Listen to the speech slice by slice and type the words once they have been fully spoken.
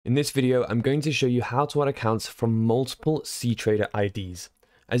In this video, I'm going to show you how to add accounts from multiple cTrader IDs.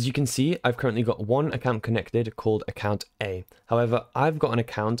 As you can see, I've currently got one account connected called account A. However, I've got an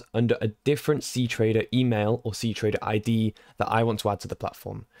account under a different cTrader email or cTrader ID that I want to add to the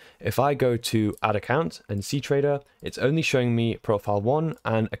platform. If I go to add account and cTrader, it's only showing me profile 1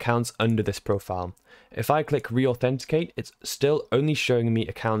 and accounts under this profile. If I click re-authenticate, it's still only showing me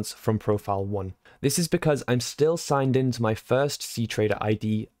accounts from profile 1. This is because I'm still signed into my first cTrader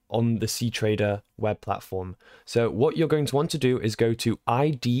ID on the cTrader web platform. So what you're going to want to do is go to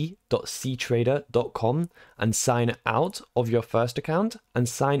id.ctrader.com and sign out of your first account and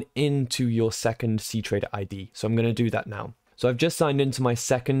sign into your second cTrader ID. So I'm going to do that now. So I've just signed into my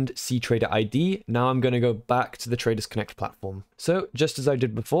second cTrader ID. Now I'm going to go back to the Traders Connect platform. So just as I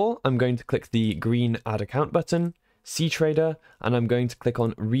did before, I'm going to click the green add account button, cTrader, and I'm going to click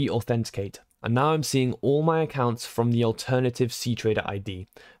on re-authenticate. And now I'm seeing all my accounts from the alternative cTrader ID.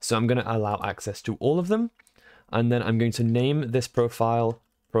 So I'm going to allow access to all of them. And then I'm going to name this profile,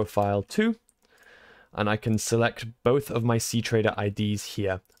 profile 2. And I can select both of my cTrader IDs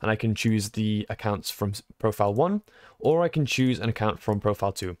here. And I can choose the accounts from profile 1, or I can choose an account from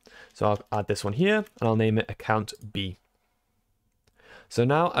profile 2. So I'll add this one here, and I'll name it account B. So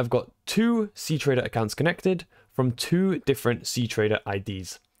now I've got two cTrader accounts connected from two different cTrader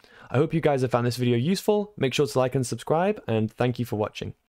IDs. I hope you guys have found this video useful. Make sure to like and subscribe, and thank you for watching.